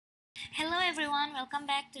Hello everyone, welcome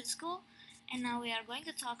back to the school. And now we are going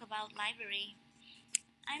to talk about library.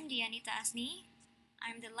 I'm Dianita Asni.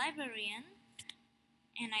 I'm the librarian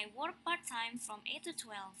and I work part-time from 8 to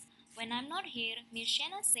 12. When I'm not here, Miss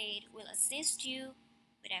Shanna said will assist you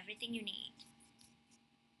with everything you need.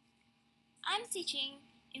 I'm teaching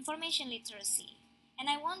information literacy and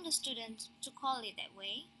I want the students to call it that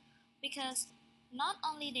way because not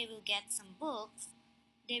only they will get some books,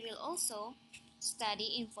 they will also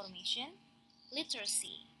study information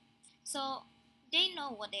literacy. So they know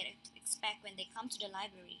what they expect when they come to the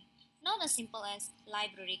library, not as simple as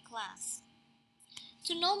library class.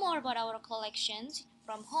 To know more about our collections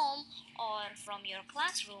from home or from your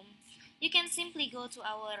classroom, you can simply go to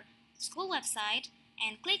our school website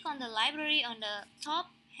and click on the library on the top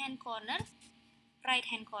hand corner, right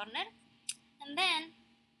hand corner, and then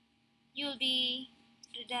you'll be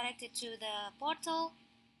redirected to the portal.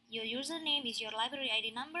 Your username is your library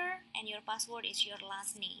ID number and your password is your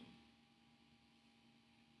last name.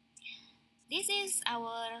 This is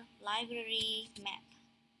our library map.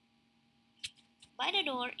 By the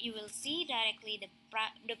door, you will see directly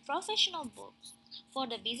the professional books for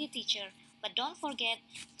the busy teacher, but don't forget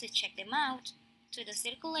to check them out to the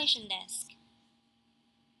circulation desk.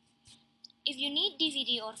 If you need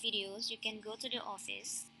DVD or videos, you can go to the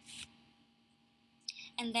office.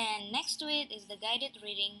 And then next to it is the guided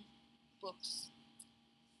reading books.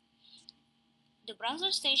 The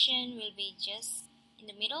browser station will be just in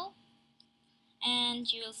the middle,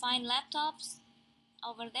 and you will find laptops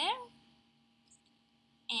over there,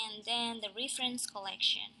 and then the reference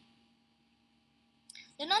collection.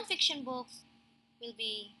 The non-fiction books will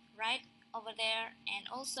be right over there and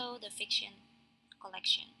also the fiction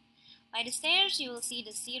collection. By the stairs you will see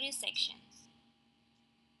the series sections.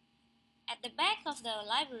 At the back of the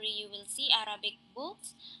library you will see Arabic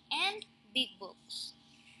books and big books.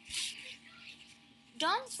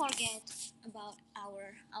 Don't forget about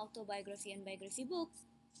our autobiography and biography books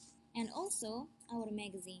and also our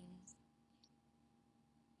magazines.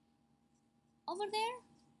 Over there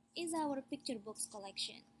is our picture books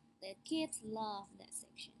collection. The kids love that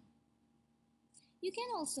section. You can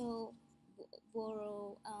also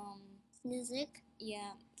borrow music,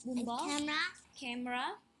 yeah, and boombox, camera,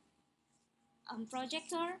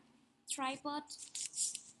 projector, tripod,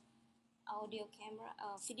 audio camera,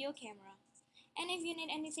 video camera. And if you need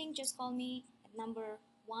anything, just call me at number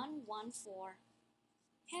 114.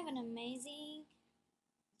 Have an amazing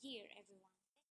year, everyone.